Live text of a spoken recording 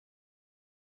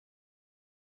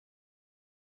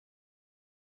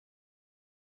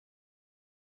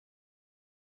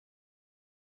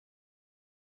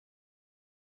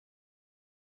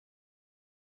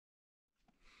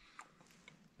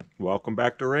Welcome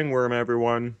back to Ringworm,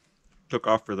 everyone. Took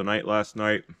off for the night last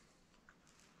night.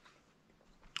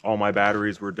 All my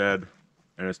batteries were dead,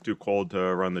 and it's too cold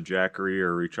to run the jackery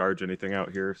or recharge anything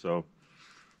out here, so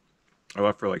I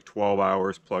left for like 12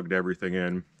 hours, plugged everything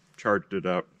in, charged it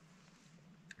up.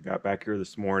 Got back here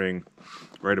this morning,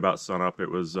 right about sunup.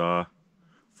 It was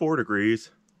 4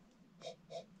 degrees,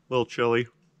 a little chilly.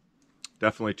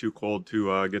 Definitely too cold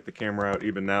to get the camera out.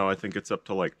 Even now, I think it's up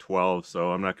to like 12, so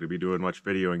I'm not going to be doing much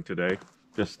videoing today.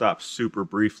 Just stopped super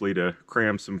briefly to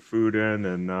cram some food in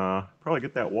and probably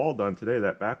get that wall done today.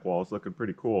 That back wall is looking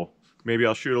pretty cool. Maybe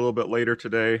I'll shoot a little bit later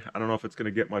today. I don't know if it's going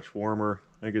to get much warmer.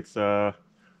 I think it's down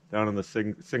in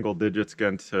the single digits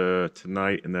again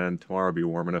tonight, and then tomorrow will be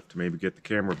warm enough to maybe get the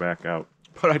camera back out.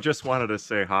 But I just wanted to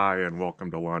say hi and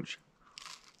welcome to lunch.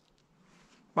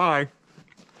 Bye.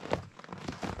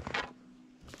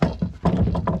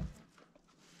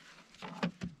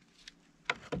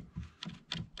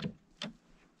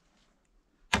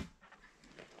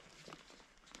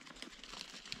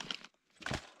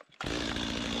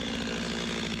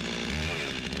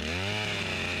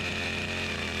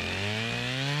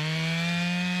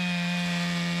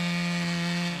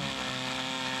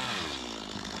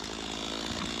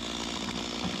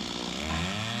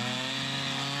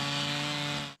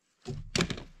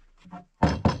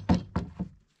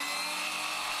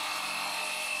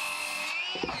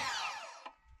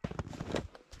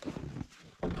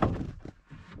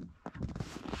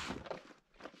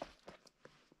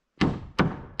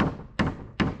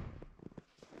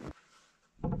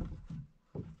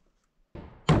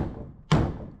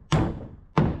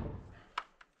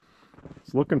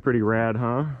 It's looking pretty rad,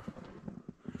 huh?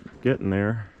 Getting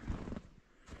there.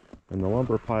 And the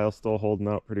lumber pile's still holding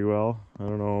out pretty well. I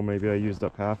don't know, maybe I used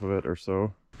up half of it or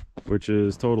so, which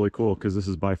is totally cool because this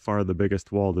is by far the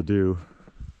biggest wall to do.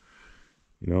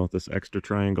 You know, this extra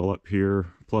triangle up here,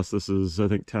 plus this is, I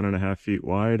think, 10.5 feet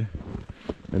wide.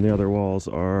 And the other walls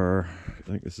are, I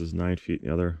think this is 9 feet.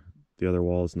 The other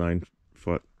wall is 9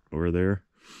 foot over there.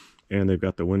 And they've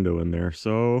got the window in there,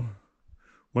 so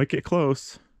might get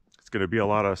close. Going to be a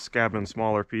lot of scabbing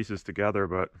smaller pieces together,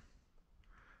 but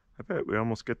I bet we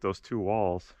almost get those 2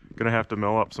 walls. Gonna have to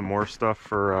mill up some more stuff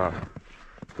for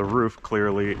the roof,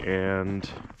 clearly, and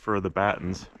for the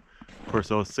battens. Of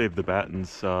course, I'll save the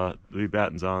battens. There'll be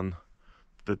battens on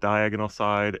the diagonal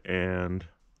side, and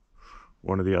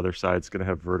one of the other sides gonna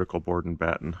have vertical board and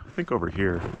batten. I think over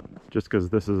here, just because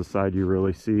this is a side you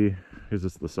really see, because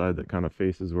it's the side that kind of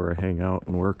faces where I hang out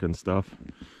and work and stuff.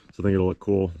 So I think it'll look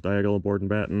cool. Diagonal board and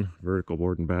batten, vertical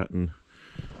board and batten.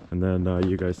 And then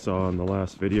you guys saw in the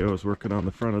last video, I was working on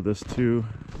the front of this too.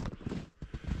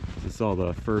 You saw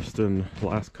the first and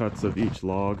last cuts of each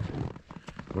log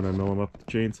when I mill them up with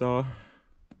the chainsaw.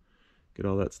 Get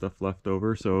all that stuff left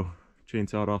over, so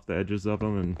chainsawed off the edges of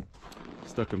them and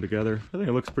stuck them together. I think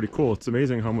it looks pretty cool. It's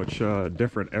amazing how much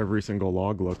different every single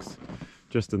log looks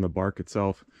just in the bark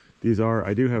itself.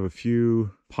 I do have a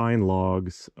few pine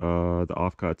logs, the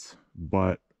offcuts,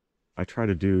 but I try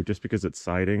to do, just because it's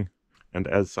siding, and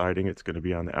as siding it's going to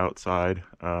be on the outside,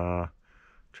 try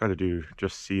to do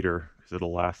just cedar because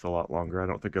it'll last a lot longer. I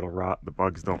don't think it'll rot. The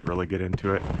bugs don't really get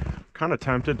into it. Kind of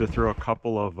tempted to throw a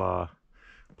couple of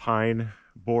pine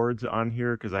boards on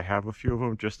here because I have a few of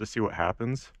them, just to see what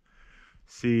happens.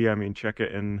 I mean, check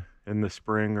it in the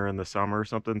spring or in the summer or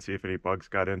something, see if any bugs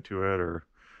got into it, or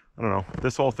I don't know.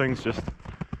 This whole thing's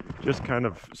just kind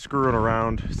of screwing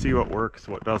around, see what works,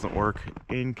 what doesn't work,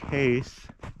 in case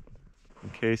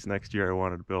next year I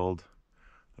wanted to build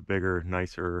a bigger,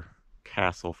 nicer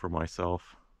castle for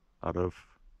myself out of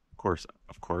course,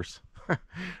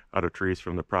 out of trees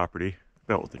from the property,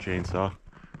 built with the chainsaw,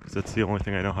 because that's the only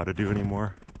thing I know how to do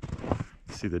anymore.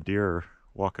 See, the deer are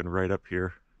walking right up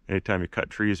here. Anytime you cut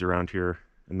trees around here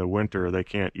in the winter, they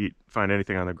can't find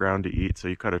anything on the ground to eat, so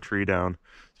you cut a tree down,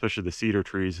 especially the cedar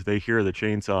trees, they hear the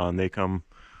chainsaw and they come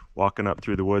walking up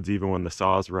through the woods even when the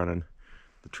saw's running.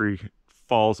 The tree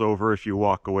falls over. If you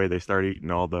walk away, they start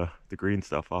eating all the green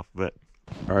stuff off of it.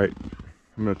 All right,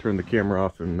 I'm gonna turn the camera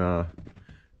off and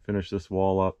finish this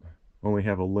wall up. Only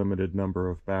have a limited number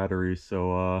of batteries,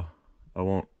 so I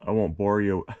won't bore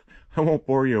you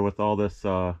with all this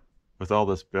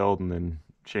building and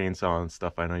chainsaw and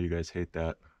stuff. I know you guys hate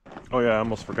that. Oh yeah, I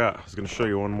almost forgot. I was going to show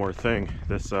you one more thing.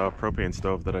 This propane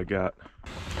stove that I got.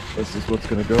 This is what's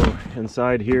going to go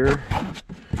inside here.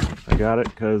 I got it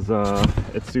because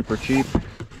it's super cheap.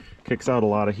 Kicks out a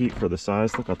lot of heat for the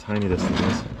size. Look how tiny this thing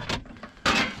is.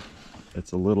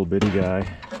 It's a little bitty guy.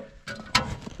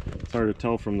 It's hard to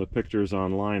tell from the pictures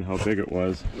online how big it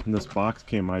was. When this box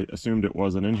came, I assumed it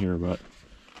wasn't in here, but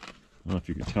don't know if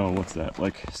you can tell, what's that,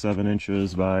 like 7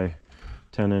 inches by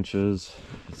 10 inches.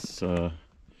 It's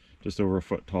just over a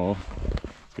foot tall.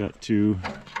 It's got two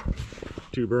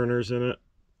burners in it,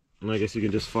 and I guess you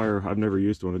can just fire, I've never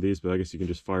used one of these, but I guess you can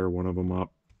just fire one of them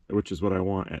up, which is what I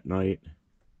want at night.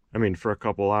 I mean, for a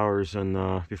couple hours,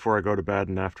 and before I go to bed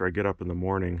and after I get up in the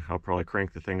morning, I'll probably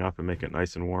crank the thing up and make it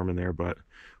nice and warm in there. But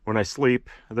when I sleep,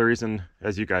 the reason,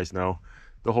 as you guys know,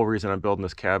 the whole reason I'm building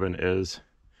this cabin is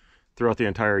throughout the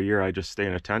entire year I just stay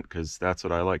in a tent because that's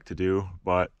what I like to do.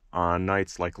 But on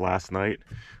nights like last night,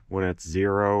 when it's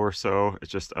 0 or so,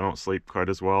 it's just I don't sleep quite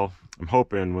as well. I'm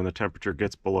hoping when the temperature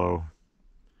gets below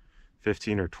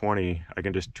 15 or 20, I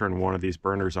can just turn one of these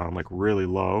burners on like really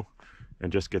low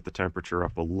and just get the temperature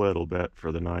up a little bit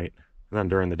for the night. And then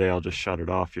during the day, I'll just shut it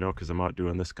off, you know, because I'm out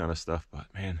doing this kind of stuff. But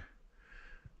man,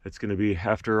 it's going to be,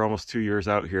 after almost 2 years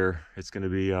out here, it's going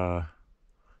to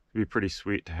be pretty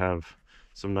sweet to have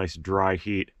some nice dry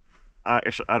heat. I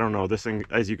don't know, this thing,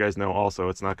 as you guys know also,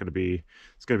 it's going to be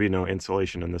no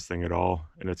insulation in this thing at all.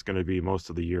 And it's going to be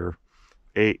most of the year,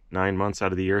 8-9 months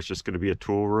out of the year, it's just going to be a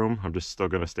tool room. I'm just still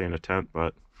going to stay in a tent,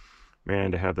 but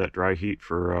man, to have that dry heat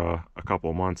for a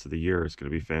couple months of the year is going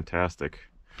to be fantastic.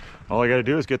 All I got to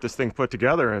do is get this thing put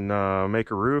together and make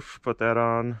a roof, put that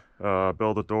on,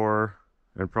 build a door,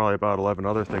 and probably about 11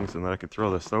 other things, and then I can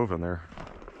throw the stove in there.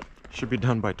 Should be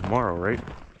done by tomorrow, right?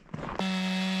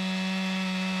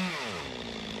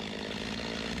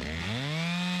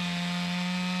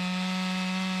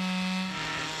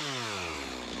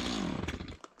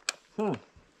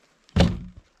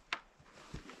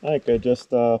 I think I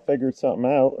just figured something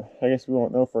out. I guess we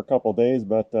won't know for a couple days,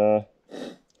 but the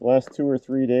last 2 or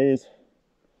 3 days,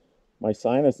 my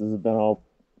sinuses have been all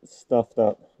stuffed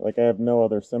up. Like, I have no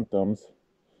other symptoms.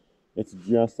 It's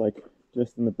just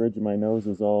in the bridge of my nose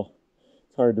is all,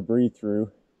 it's hard to breathe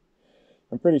through.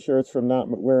 I'm pretty sure it's from not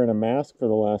wearing a mask for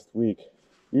the last week.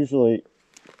 Usually,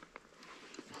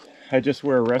 I just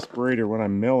wear a respirator when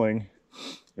I'm milling.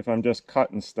 If I'm just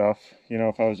cutting stuff, you know,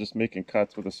 if I was just making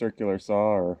cuts with a circular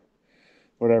saw or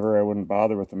whatever, I wouldn't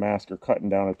bother with the mask, or cutting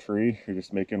down a tree. You're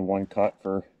just making one cut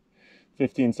for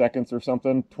 15 seconds or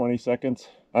something, 20 seconds.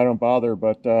 I don't bother,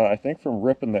 but I think from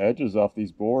ripping the edges off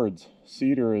these boards,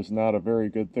 cedar is not a very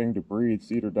good thing to breathe,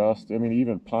 cedar dust. I mean,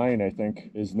 even pine, I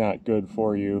think, is not good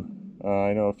for you.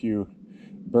 I know if you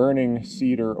burning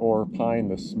cedar or pine,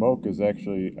 the smoke is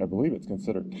actually, I believe it's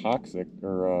considered toxic,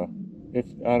 or if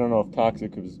I don't know if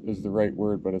toxic is the right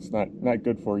word, but it's not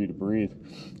good for you to breathe.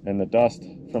 And the dust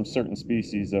from certain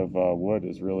species of wood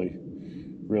is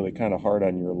really kind of hard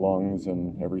on your lungs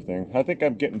and everything. I think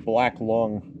I'm getting black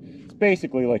lung. It's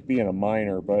basically like being a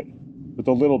miner, but with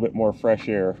a little bit more fresh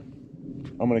air.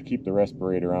 I'm going to keep the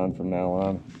respirator on from now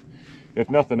on. If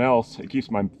nothing else, it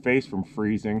keeps my face from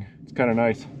freezing. It's kind of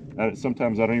nice.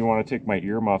 Sometimes I don't even want to take my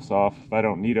earmuffs off. If I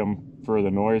don't need them for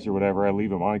the noise or whatever, I leave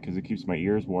them on because it keeps my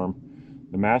ears warm.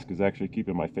 The mask is actually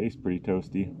keeping my face pretty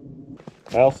toasty.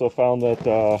 I also found that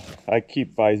I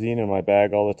keep Visine in my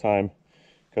bag all the time,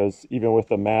 because even with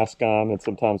the mask on and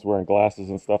sometimes wearing glasses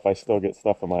and stuff, I still get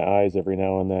stuff in my eyes every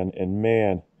now and then. And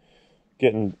man,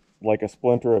 getting like a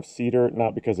splinter of cedar,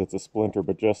 not because it's a splinter,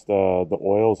 but just the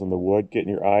oils and the wood getting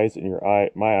your eyes, and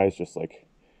my eyes just like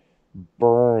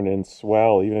burn and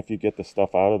swell. Even if you get the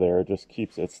stuff out of there,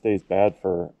 it stays bad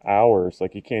for hours.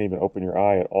 Like, you can't even open your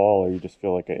eye at all, or you just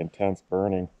feel like an intense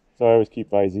burning. So I always keep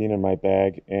Visine in my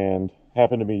bag, and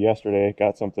happened to me yesterday,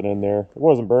 got something in there. It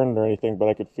wasn't burning or anything, but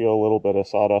I could feel a little bit of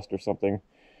sawdust or something,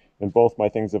 and both my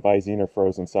things of Visine are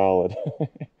frozen solid.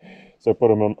 So I put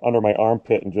them under my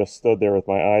armpit and just stood there with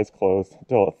my eyes closed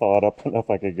until it thawed up enough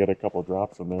I could get a couple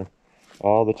drops in there.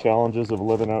 All the challenges of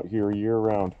living out here year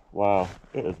round. Wow,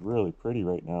 it is really pretty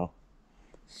right now.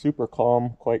 Super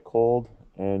calm, quite cold,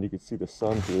 and you can see the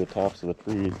sun through the tops of the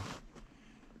trees.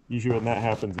 Usually when that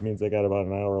happens, it means I got about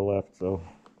an hour left, so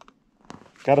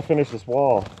gotta finish this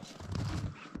wall.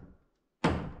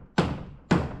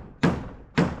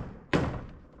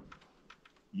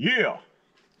 Yeah!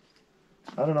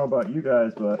 I don't know about you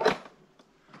guys, but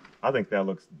I think that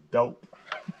looks dope.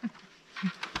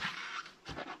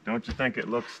 Don't you think it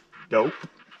looks dope?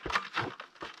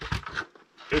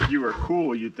 If you were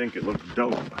cool, you'd think it looked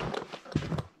dope.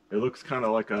 It looks kind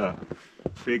of like a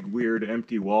big, weird,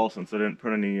 empty wall since I didn't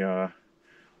put any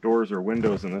doors or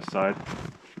windows on this side.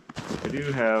 I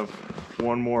do have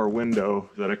one more window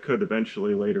that I could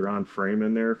eventually later on frame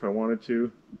in there if I wanted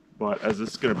to. But as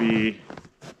this is going to be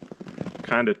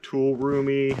kind of tool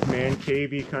roomy, man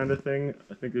cavey kind of thing,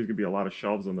 I think there's going to be a lot of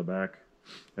shelves on the back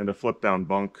and a flip down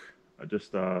bunk.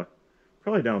 Just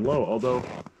probably down low, although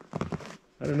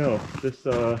I don't know, this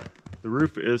the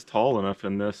roof is tall enough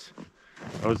in this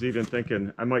I was even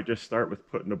thinking I might just start with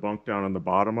putting a bunk down on the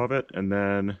bottom of it, and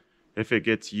then if it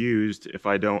gets used, if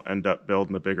I don't end up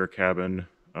building a bigger cabin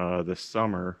this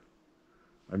summer,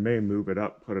 I may move it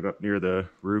up, put it up near the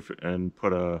roof, and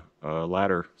put a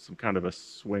ladder, some kind of a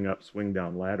swing up, swing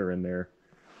down ladder in there.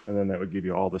 And then that would give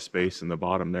you all the space in the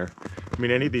bottom there. I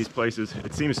mean, any of these places,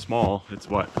 it seems small. It's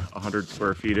what, 100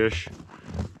 square feet-ish,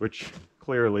 which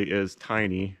clearly is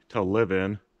tiny to live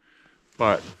in.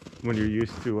 But when you're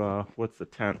used to, what's the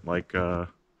tent, like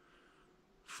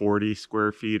 40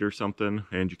 square feet or something,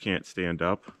 and you can't stand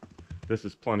up, this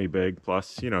is plenty big.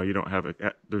 Plus, you know, you don't have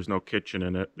there's no kitchen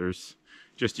in it. There's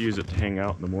just use it to hang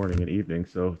out in the morning and evening,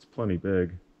 so it's plenty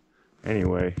big.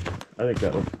 Anyway, I think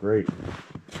that looks great.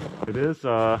 It is,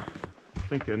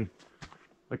 thinking,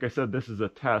 like I said, this is a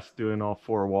test, doing all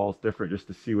 4 walls different just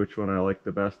to see which one I like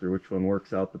the best or which one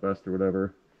works out the best or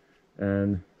whatever.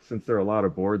 And since there are a lot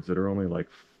of boards that are only like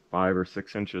 5 or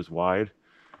 6 inches wide,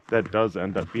 that does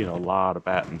end up being a lot of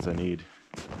battens I need.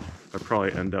 I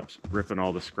probably end up ripping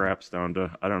all the scraps down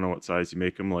to, I don't know what size you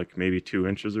make them, like maybe 2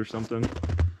 inches or something.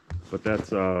 But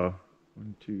that's 1,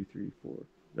 2, 3, 4.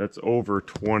 That's over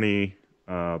 20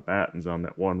 battens on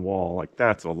that one wall. Like,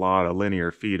 that's a lot of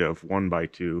linear feet of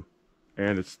 1x2,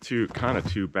 and it's kind of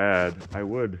too bad. I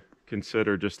would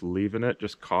consider just leaving it,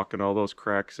 just caulking all those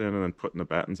cracks in and then putting the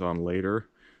battens on later.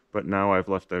 But now I've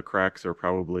left the cracks are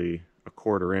probably a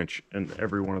 1/4 inch in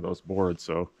every one of those boards.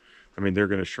 So I mean, they're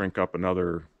going to shrink up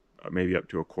another maybe up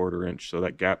to a 1/4 inch. So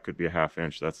that gap could be a 1/2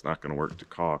 inch. That's not going to work to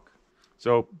caulk.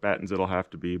 So battens it'll have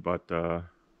to be, but they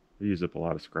use up a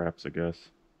lot of scraps, I guess.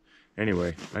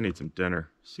 Anyway, I need some dinner.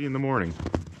 See you in the morning.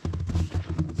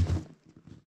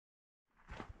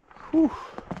 Whew.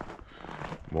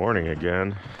 Morning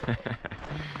again.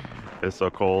 It's so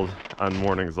cold on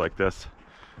mornings like this.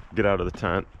 Get out of the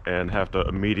tent and have to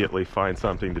immediately find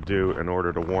something to do in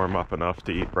order to warm up enough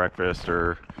to eat breakfast,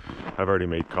 or I've already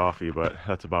made coffee, but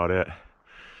that's about it.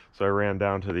 So I ran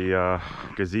down to the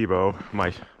gazebo,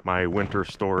 my winter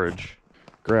storage,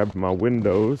 grabbed my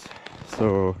windows.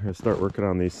 So I start working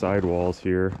on these sidewalls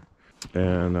here,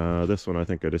 and this one I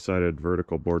think I decided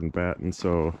vertical board and batten.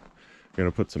 So I'm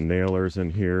gonna put some nailers in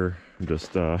here,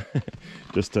 just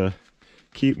just to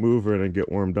keep moving and get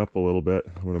warmed up a little bit.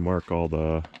 I'm gonna mark all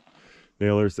the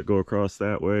nailers that go across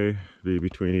that way, be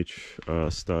between each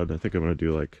stud. I think I'm gonna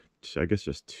do like, I guess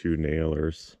just 2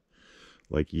 nailers,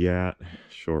 like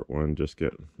short one, just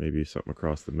get maybe something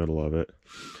across the middle of it.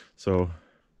 So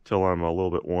till I'm a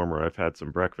little bit warmer, I've had some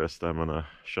breakfast, I'm gonna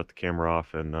shut the camera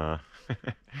off and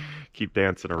keep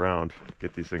dancing around,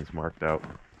 get these things marked out.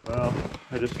 Well,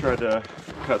 I just tried to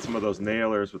cut some of those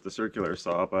nailers with the circular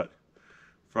saw, but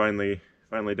finally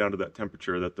down to that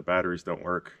temperature that the batteries don't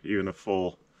work. Even a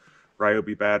full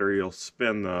Ryobi battery will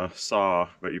spin the saw,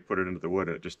 but you put it into the wood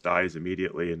and it just dies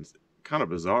immediately. And it's kind of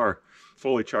bizarre.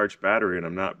 Fully charged battery, and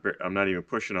I'm not even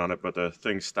pushing on it, but the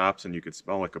thing stops and you could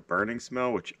smell like a burning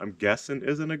smell, which I'm guessing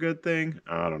isn't a good thing.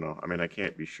 I don't know. I mean, I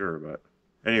can't be sure, but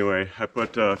anyway, I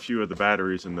put a few of the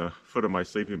batteries in the foot of my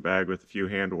sleeping bag with a few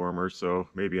hand warmers, so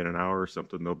maybe in an hour or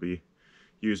something they'll be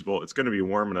usable. It's going to be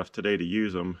warm enough today to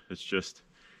use them. It's just,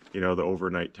 you know, the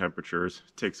overnight temperatures.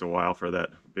 It takes a while for that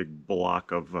big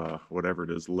block of whatever it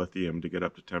is, lithium, to get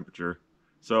up to temperature.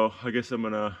 So I guess I'm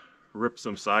gonna rip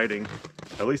some siding.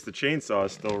 At least the chainsaw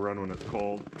is still run when it's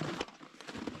cold.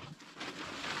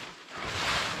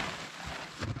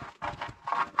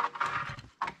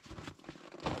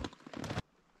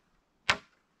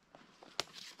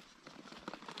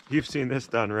 You've seen this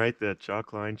done, right? The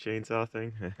chalk line chainsaw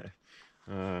thing?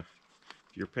 If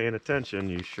you're paying attention,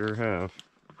 you sure have.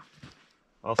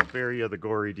 I'll spare you the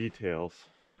gory details.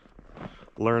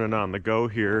 Learning on the go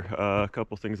here, a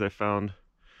couple things I found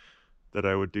that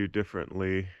I would do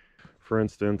differently. For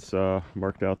instance,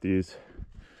 marked out these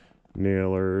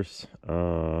nailers.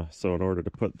 So in order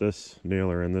to put this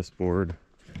nailer in this board,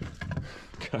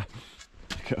 God,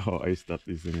 look at how iced up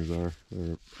these things are.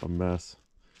 They're a mess.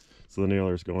 So the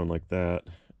nailer's going like that,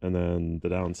 and then the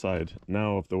downside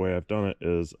now of the way I've done it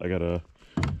is I gotta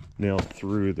nail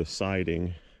through the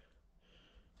siding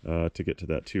to get to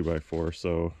that 2x4.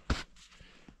 So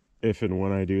if and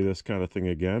when I do this kind of thing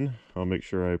again, I'll make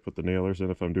sure I put the nailers in.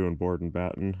 If I'm doing board and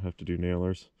batten, I have to do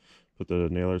nailers. Put the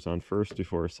nailers on first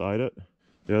before I side it.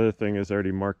 The other thing is I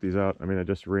already marked these out. I mean, I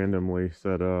just randomly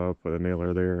said put a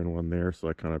nailer there and one there, so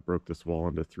I kind of broke this wall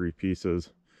into 3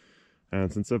 pieces. And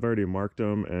since I've already marked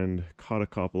them and caught a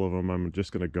couple of them, I'm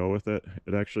just going to go with it.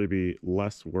 It'd actually be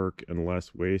less work and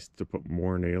less waste to put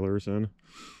more nailers in.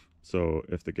 So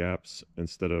if the gaps,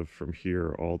 instead of from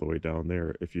here all the way down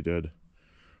there, if you did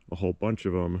a whole bunch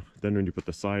of them. Then when you put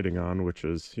the siding on, which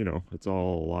is, you know, it's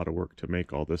all a lot of work to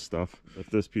make all this stuff. If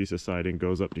this piece of siding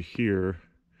goes up to here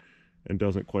and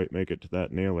doesn't quite make it to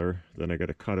that nailer, then I got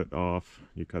to cut it off.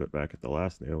 You cut it back at the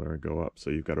last nailer and go up. So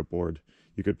you've got a board.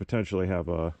 You could potentially have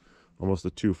almost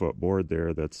a 2-foot board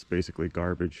there that's basically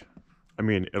garbage. I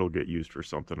mean, it'll get used for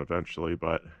something eventually,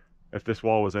 but if this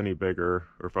wall was any bigger,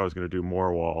 or if I was going to do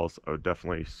more walls, I would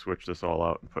definitely switch this all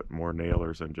out and put more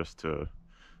nailers in, just to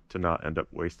not end up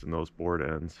wasting those board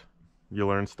ends. You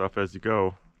learn stuff as you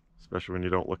go, especially when you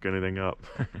don't look anything up.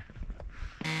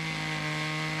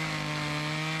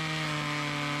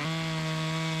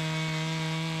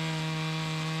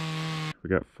 We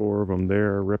got 4 of them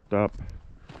there ripped up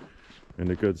in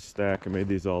a good stack. I made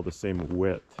these all the same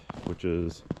width, which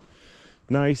is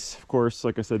nice. Of course,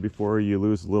 like I said before, you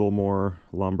lose a little more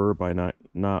lumber by not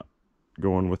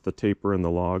going with the taper in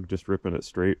the log, just ripping it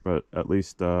straight, but at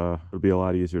least it'll be a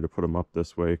lot easier to put them up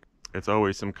this way. It's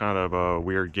always some kind of a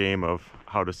weird game of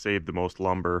how to save the most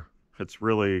lumber. It's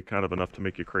really kind of enough to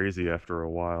make you crazy after a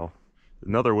while.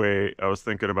 Another way I was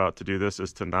thinking about to do this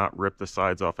is to not rip the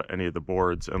sides off of any of the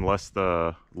boards, unless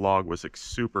the log was like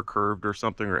super curved or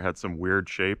something, or it had some weird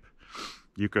shape.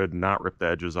 You could not rip the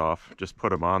edges off, just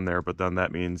put them on there, but then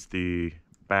that means the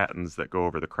battens that go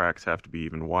over the cracks have to be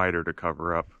even wider to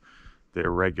cover up the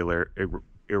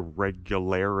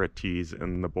irregularities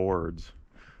in the boards.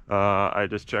 I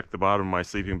just checked the bottom of my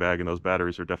sleeping bag, and those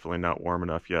batteries are definitely not warm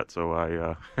enough yet, so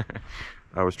I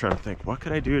I was trying to think, what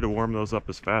could I do to warm those up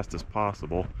as fast as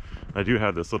possible? I do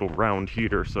have this little round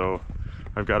heater, so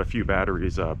I've got a few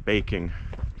batteries baking.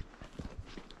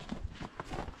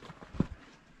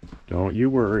 Don't you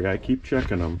worry, I keep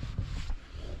checking them.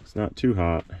 It's not too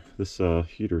hot. This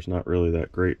heater's not really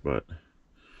that great, but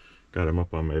got them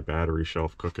up on my battery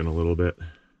shelf cooking a little bit.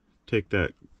 Take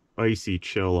that icy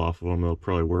chill off of them, they'll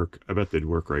probably work. I bet they'd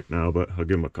work right now, but I'll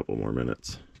give them a couple more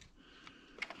minutes.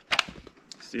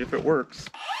 See if it works.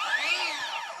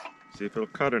 See if it'll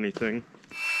cut anything.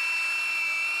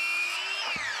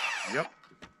 Yep.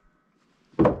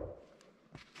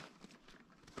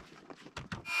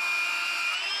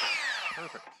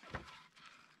 Perfect.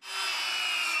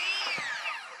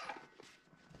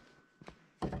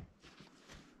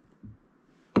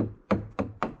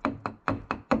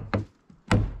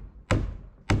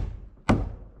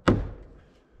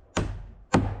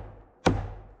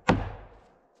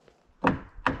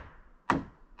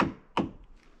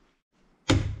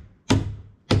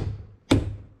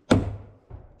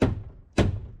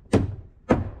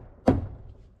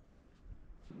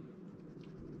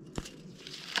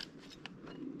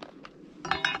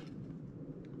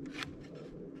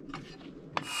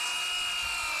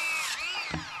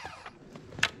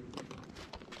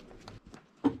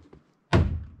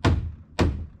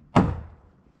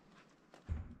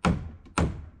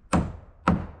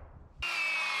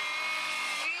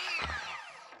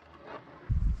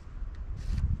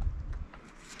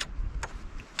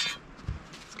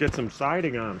 Get some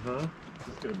siding on, huh? This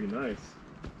is gonna be nice.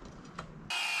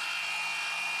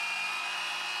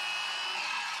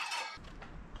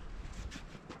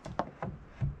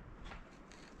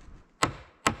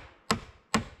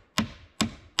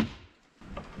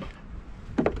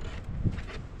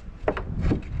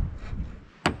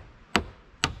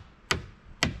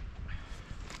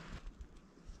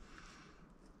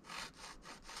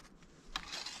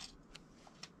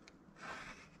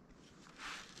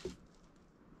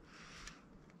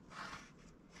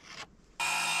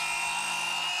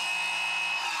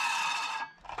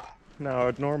 Now,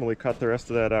 I'd normally cut the rest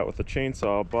of that out with a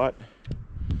chainsaw, but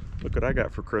look what I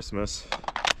got for Christmas.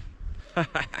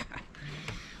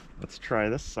 Let's try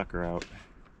this sucker out.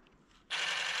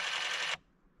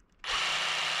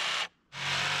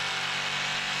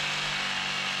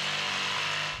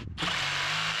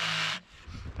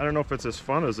 I don't know if it's as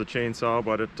fun as a chainsaw,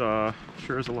 but it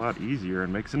sure is a lot easier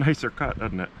and makes a nicer cut,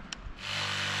 doesn't it?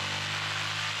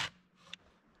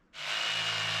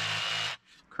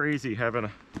 Crazy having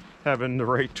the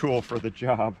right tool for the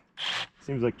job.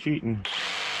 Seems like cheating.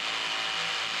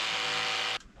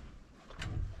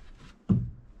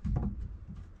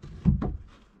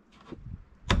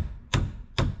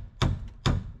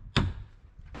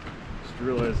 Just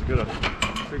realized I gotta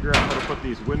figure out how to put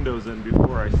these windows in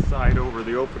before I side over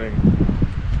the opening.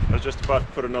 I was just about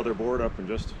to put another board up and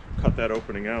just cut that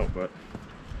opening out, but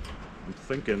I'm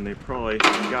thinking they probably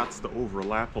got to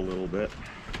overlap a little bit.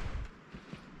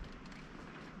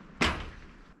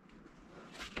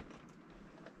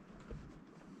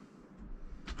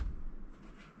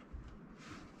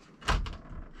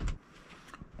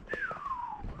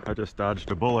 I just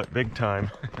dodged a bullet big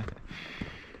time.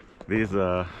 These,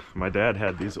 my dad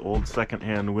had these old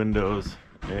secondhand windows,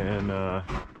 and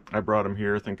I brought them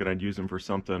here thinking I'd use them for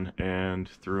something, and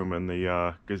threw them in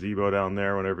the gazebo down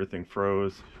there when everything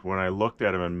froze. When I looked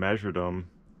at them and measured them,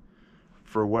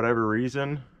 for whatever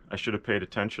reason, I should have paid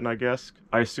attention, I guess.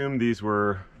 I assumed these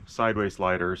were sideways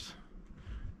sliders,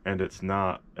 and it's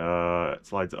not. It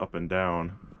slides up and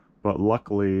down. But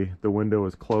luckily, the window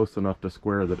is close enough to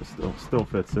square that it still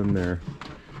fits in there.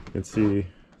 You can see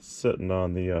sitting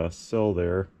on the sill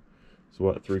there. So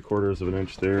what, 3/4 of an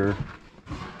inch there,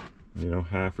 you know,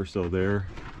 half or so there,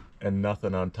 and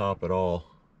nothing on top at all.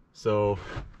 So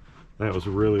that was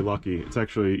really lucky. It's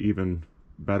actually even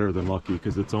better than lucky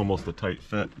because it's almost a tight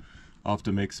fit. I'll have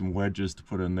to make some wedges to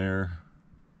put in there.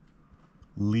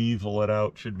 Level it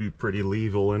out, should be pretty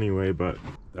level anyway, but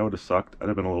that would have sucked. I'd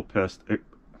have been a little pissed. I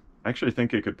actually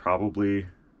think it could probably,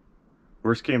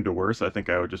 worst came to worst, I think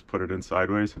I would just put it in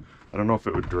sideways. I don't know if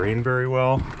it would drain very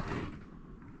well.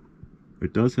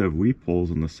 It does have weep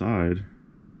holes on the side.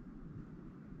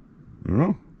 I don't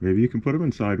know, maybe you can put them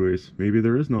in sideways. Maybe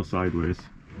there is no sideways.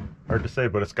 Hard to say,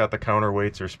 but it's got the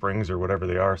counterweights or springs or whatever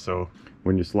they are, so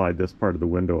when you slide this part of the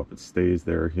window up, it stays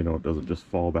there, you know, it doesn't just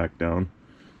fall back down.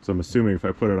 So I'm assuming if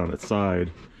I put it on its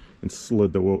side and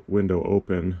slid the window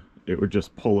open, it would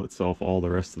just pull itself all the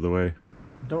rest of the way.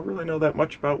 I don't really know that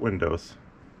much about windows.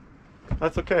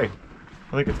 That's okay.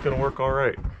 I think it's gonna work all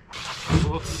right.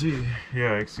 So let's see.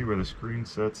 Yeah, I can see where the screen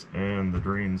sits and the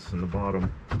drains in the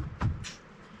bottom.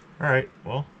 All right,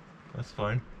 well, that's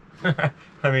fine.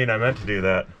 I mean, I meant to do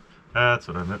that. That's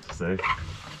what I meant to say.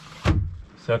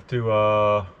 Just have to,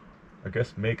 I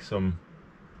guess, make some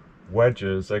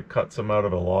wedges. I cut some out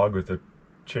of a log with a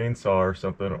chainsaw or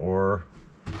something, or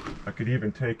I could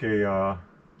even take a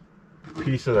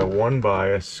piece of the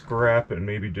 1x, a scrap, and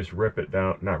maybe just rip it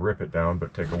down, not rip it down,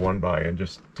 but take a 1x and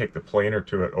just take the planer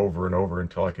to it over and over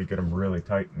until I could get them really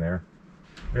tight in there.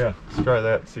 Yeah, let's try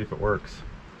that and see if it works.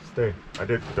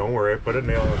 Don't worry, I put a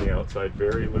nail on the outside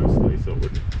very loosely so it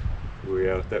wouldn't buoy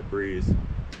out that breeze.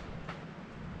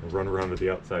 We'll run around to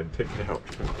the outside and take it out.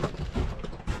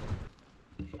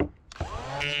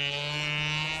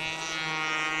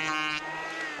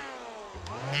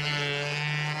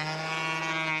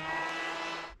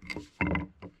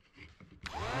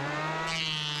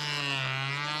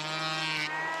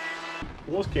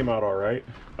 Well, those came out all right.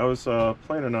 I was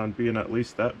planning on being at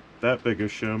least that big a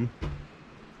shim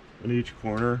in each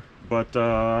corner, but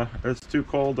it's too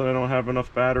cold and I don't have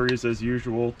enough batteries as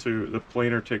usual. The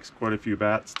planer takes quite a few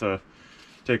bats to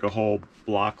take a whole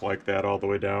block like that all the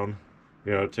way down.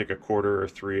 You know, take 1/4 or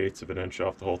 3/8 of an inch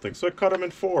off the whole thing. So I cut them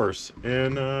in 4s,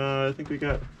 and I think we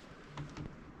got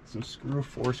some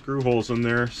 4 screw holes in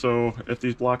there. So if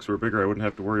these blocks were bigger, I wouldn't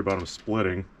have to worry about them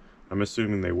splitting. I'm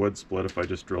assuming they would split if I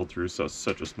just drilled through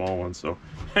such a small one. So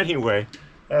anyway,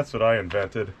 that's what I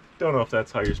invented. Don't know if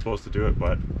that's how you're supposed to do it,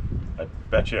 but I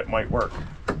bet you it might work.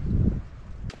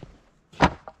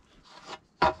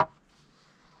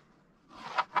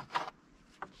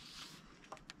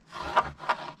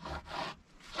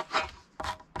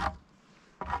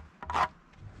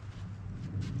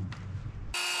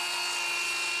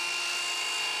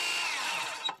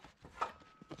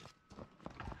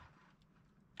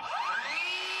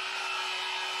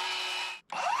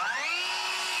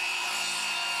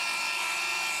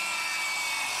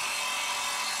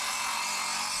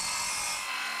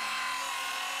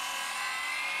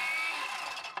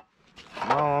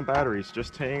 Oh, batteries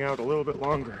just hang out a little bit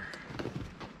longer.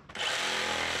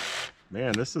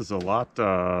 Man, this is a lot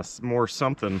more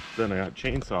something than a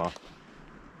chainsaw.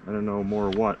 I don't know more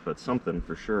what, but something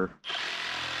for sure.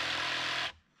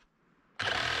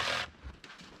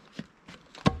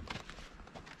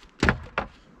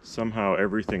 Somehow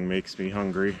everything makes me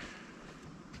hungry.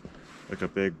 Like a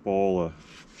big bowl of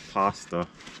pasta.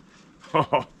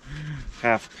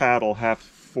 Half paddle, half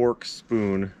fork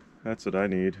spoon. That's what I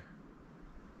need.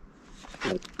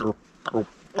 Is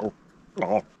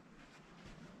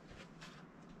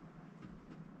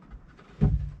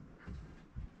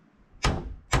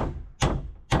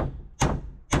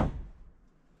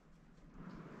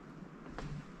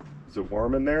it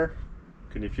warm in there?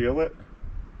 Can you feel it?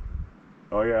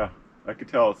 Oh yeah, I could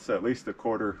tell it's at least a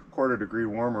quarter degree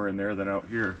warmer in there than out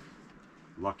here.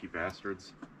 Lucky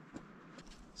bastards.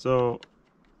 So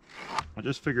I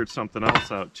just figured something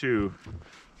else out too.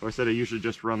 Like I said, I usually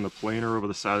just run the planer over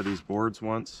the side of these boards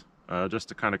once, just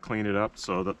to kind of clean it up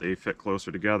so that they fit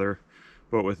closer together.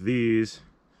 But with these,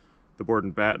 the board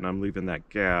and batten, I'm leaving that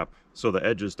gap so the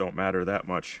edges don't matter that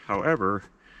much. However,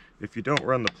 if you don't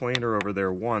run the planer over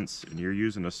there once and you're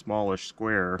using a smallish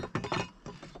square,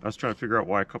 I was trying to figure out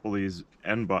why a couple of these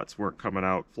end butts weren't coming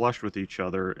out flush with each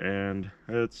other, and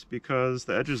it's because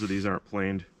the edges of these aren't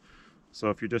planed. So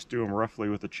if you just do them roughly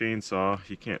with a chainsaw,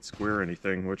 you can't square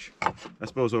anything, which I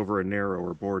suppose over a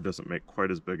narrower board doesn't make quite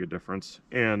as big a difference.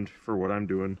 And for what I'm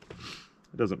doing,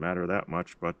 it doesn't matter that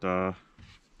much, but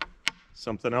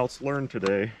something else learned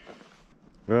today.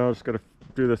 Well, I just got to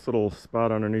do this little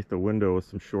spot underneath the window with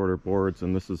some shorter boards,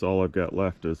 and this is all I've got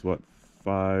left is what,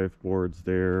 5 boards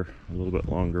there, a little bit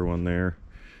longer one there.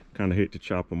 Kind of hate to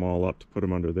chop them all up to put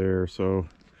them under there, so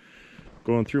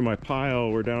going through my pile,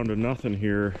 we're down to nothing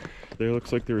here. There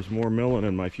looks like there's more milling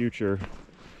in my future.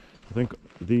 I think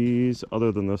these,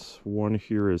 other than this one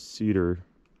here, is cedar.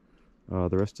 The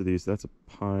rest of these, that's a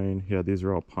pine. Yeah, these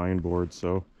are all pine boards,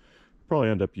 so I'll probably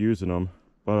end up using them,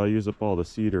 but I'll use up all the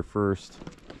cedar first.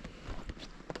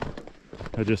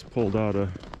 I just pulled out a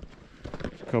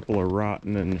couple of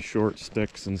rotten and short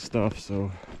sticks and stuff,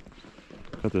 so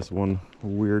got this one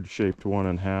weird shaped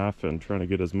 1.5 and trying to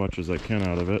get as much as I can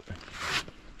out of it.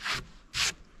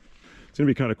 It's gonna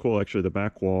be kind of cool actually. The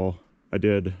back wall, I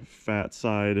did fat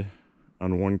side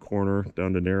on one corner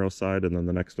down to narrow side, and then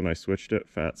the next one I switched it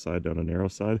fat side down to narrow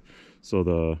side, so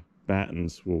the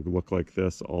battens will look like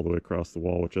this all the way across the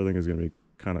wall, which I think is gonna be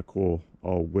kind of cool,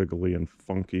 all wiggly and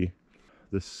funky.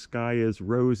 The sky is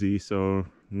rosy, so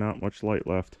not much light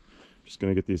left. Just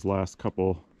gonna get these last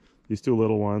couple, these 2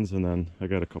 little ones, and then I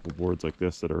got a couple boards like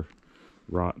this that are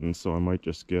rotten, so I might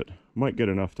just get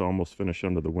enough to almost finish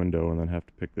under the window, and then have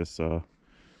to pick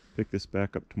this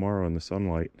back up tomorrow in the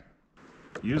sunlight.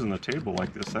 Using the table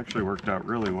like this actually worked out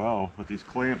really well with these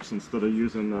clamps instead of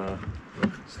using the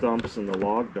stumps and the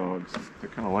log dogs. I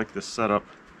kind of like this setup.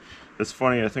 It's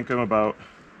funny, I think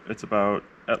it's about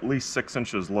at least 6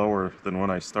 inches lower than when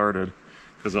I started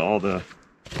because of all the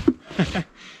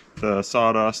the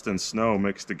sawdust and snow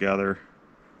mixed together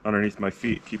underneath my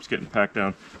feet. It keeps getting packed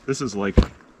down. This is like,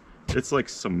 it's like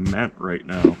cement right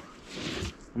now.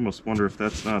 I almost wonder if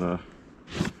that's not a...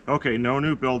 Okay, no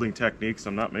new building techniques.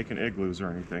 I'm not making igloos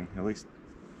or anything, at least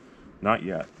not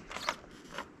yet.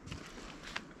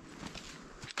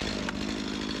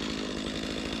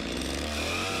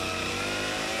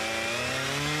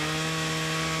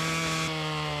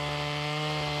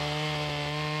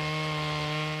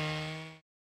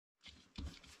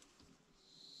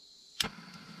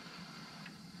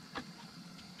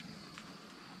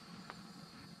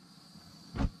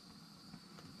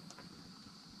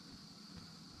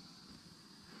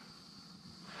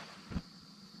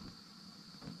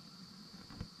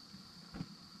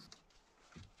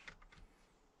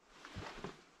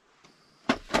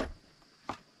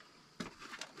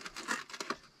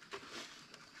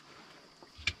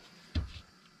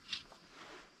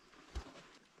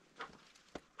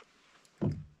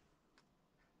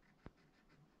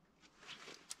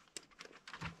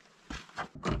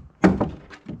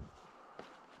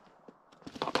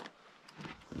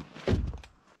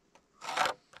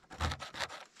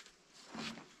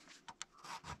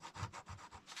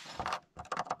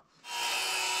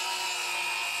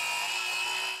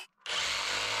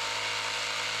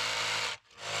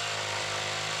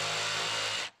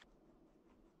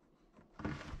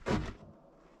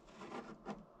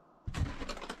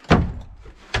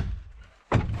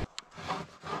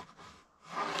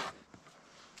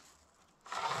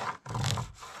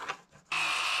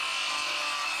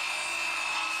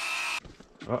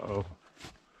 Uh-oh,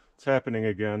 it's happening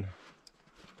again.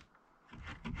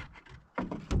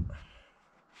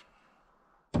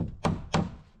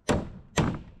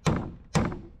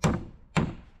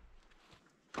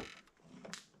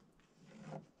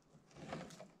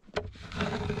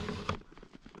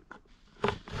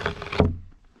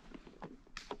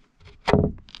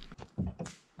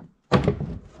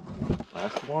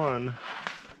 Last one.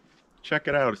 Check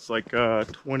it out. It's like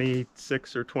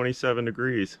 26 or 27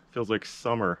 degrees. Feels like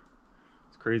summer.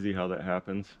 It's crazy how that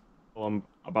happens. Well, I'm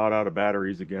about out of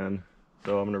batteries again,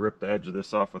 so I'm gonna rip the edge of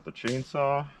this off with the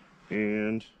chainsaw.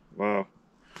 And wow,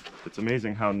 it's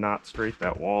amazing how not straight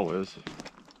that wall is.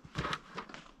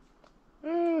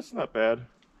 It's not bad.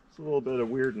 It's a little bit of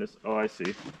weirdness. Oh, I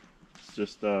see. It's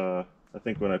just I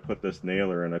think when I put this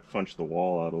nailer in, I punched the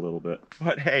wall out a little bit.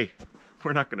 But hey,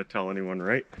 we're not gonna tell anyone,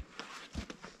 right?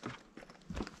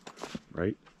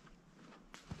 Right?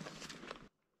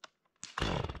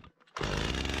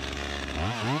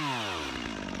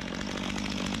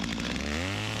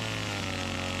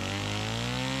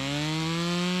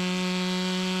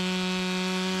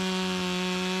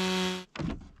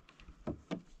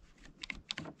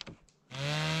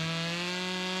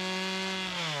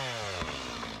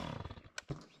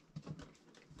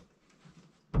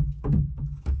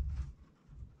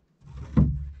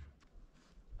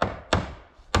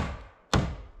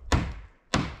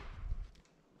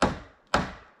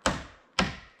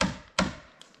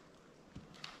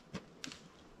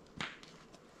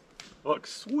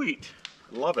 Looks sweet.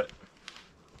 Love it.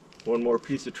 One more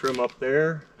piece of trim up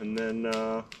there, and then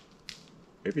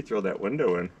maybe throw that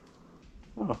window in.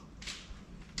 Oh,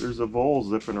 there's a vole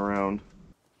zipping around.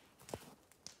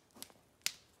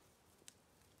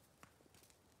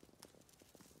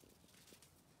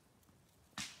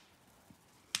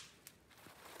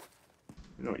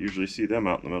 You don't usually see them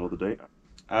out in the middle of the day.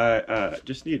 I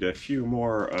just need a few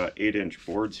more 8-inch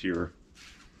boards here.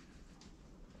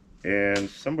 And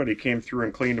somebody came through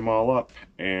and cleaned them all up,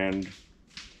 and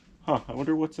I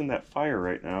wonder what's in that fire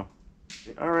right now.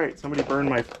 Alright, somebody burned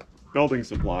my building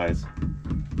supplies.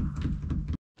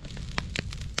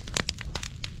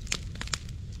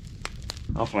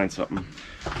 I'll find something.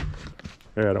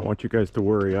 Hey, I don't want you guys to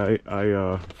worry.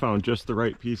 I found just the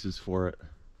right pieces for it.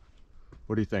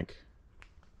 What do you think?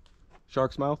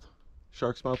 Shark's mouth?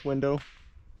 Shark's mouth window?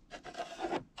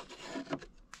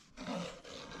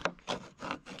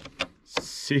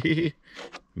 See?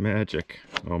 Magic,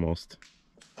 almost.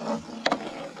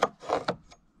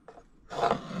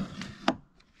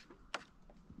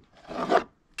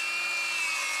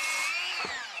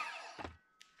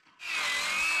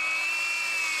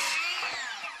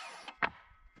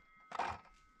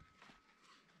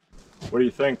 What do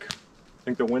you think?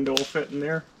 Think the window will fit in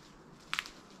there?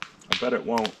 I bet it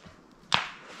won't.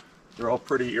 They're all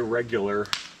pretty irregular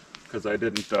because I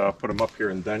didn't put them up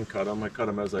here and then cut them. I cut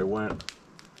them as I went.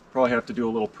 Probably have to do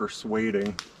a little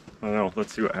persuading. I don't know,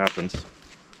 let's see what happens.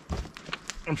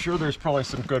 I'm sure there's probably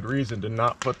some good reason to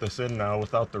not put this in now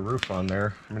without the roof on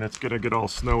there. I mean, it's gonna get all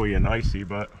snowy and icy,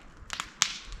 but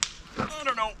I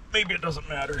don't know, maybe it doesn't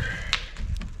matter.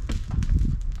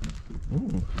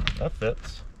 Ooh, that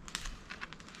fits.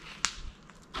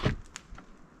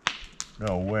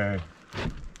 No way.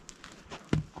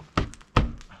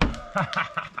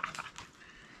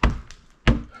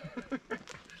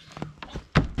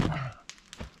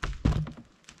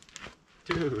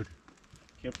 Dude,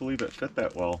 can't believe it fit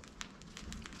that well.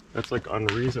 That's like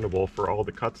unreasonable for all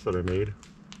the cuts that I made.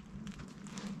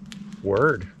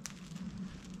 Word.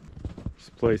 This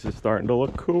place is starting to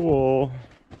look cool.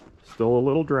 Still a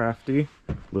little drafty.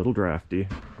 Little drafty.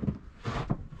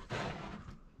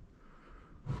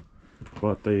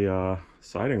 But the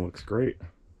siding looks great.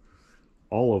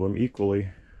 All of them equally.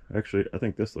 Actually, I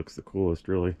think this looks the coolest,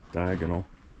 really. Diagonal.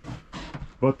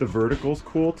 But the vertical's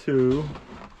cool too.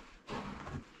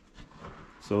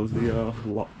 So is the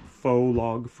faux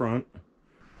log front.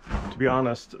 To be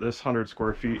honest, this 100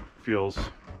 square feet feels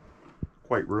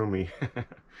quite roomy.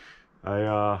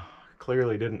 I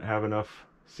clearly didn't have enough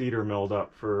cedar milled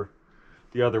up for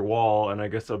the other wall, and I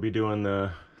guess I'll be doing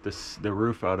the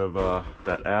roof out of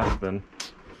that aspen.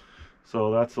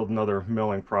 So that's another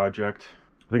milling project.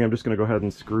 I think I'm just gonna go ahead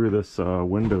and screw this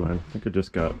window in. I think I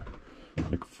just got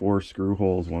like 4 screw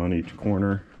holes, one on each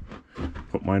corner.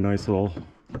 Put my nice little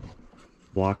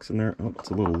blocks in there. Oh, it's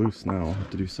a little loose now. I'll have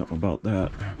to do something about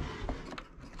that.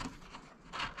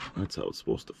 That's how it's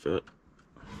supposed to fit.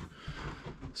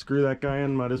 Screw that guy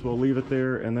in, might as well leave it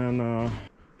there, and then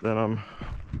I'm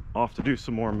off to do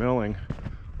some more milling.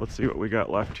 Let's see what we got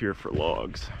left here for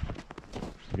logs.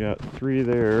 We got 3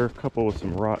 there, a couple with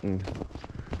some rotten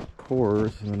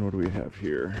cores, and then what do we have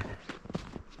here?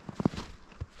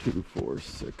 2, 4,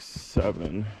 6,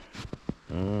 7.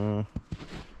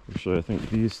 Actually, I think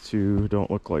these 2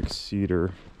 don't look like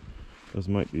cedar. Those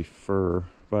might be fir.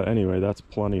 But anyway, that's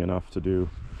plenty enough to do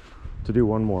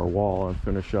one more wall and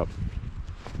finish up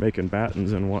making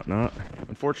battens and whatnot.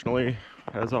 Unfortunately,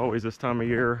 as always this time of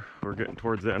year, we're getting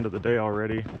towards the end of the day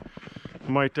already.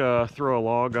 Might throw a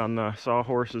log on the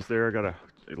sawhorses there. I got a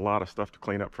lot of stuff to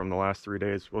clean up from the last 3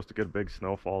 days. Supposed to get a big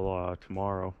snowfall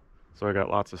tomorrow. So I got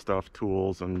lots of stuff,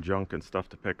 tools and junk and stuff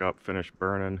to pick up, finish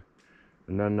burning.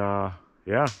 And then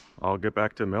yeah, I'll get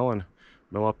back to milling.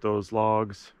 Mill up those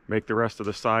logs, make the rest of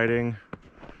the siding,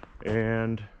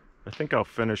 and I think I'll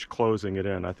finish closing it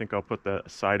in. I think I'll put the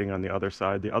siding on the other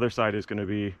side. The other side is going to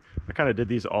be, I kind of did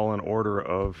these all in order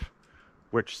of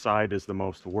which side is the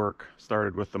most work.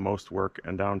 Started with the most work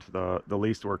and down to the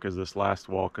least work is this last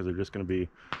wall, because they're just going to be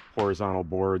horizontal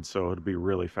boards, so it'll be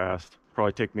really fast.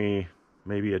 Probably take me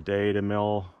maybe a day to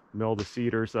mill the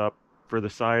cedars up for the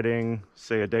siding,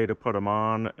 say a day to put them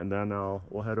on, and then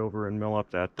we'll head over and mill up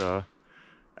that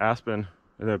aspen.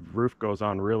 And the roof goes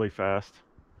on really fast.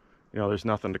 You know, there's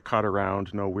nothing to cut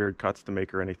around, no weird cuts to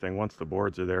make or anything. Once the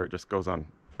boards are there, it just goes on.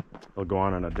 It'll go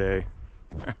on in a day.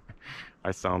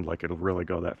 I sound like it'll really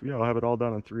go that, I'll have it all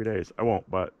done in 3 days. I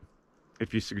won't, but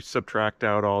if you subtract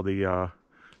out all the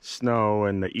snow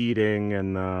and the eating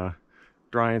and the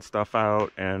drying stuff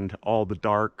out and all the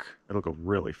dark, it'll go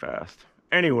really fast.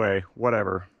 Anyway,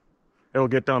 whatever. it'll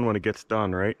get done when it gets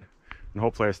done, right? And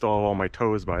hopefully I still have all my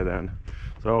tows by then.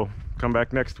 So come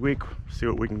back next week, see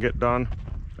what we can get done.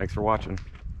 Thanks for watching.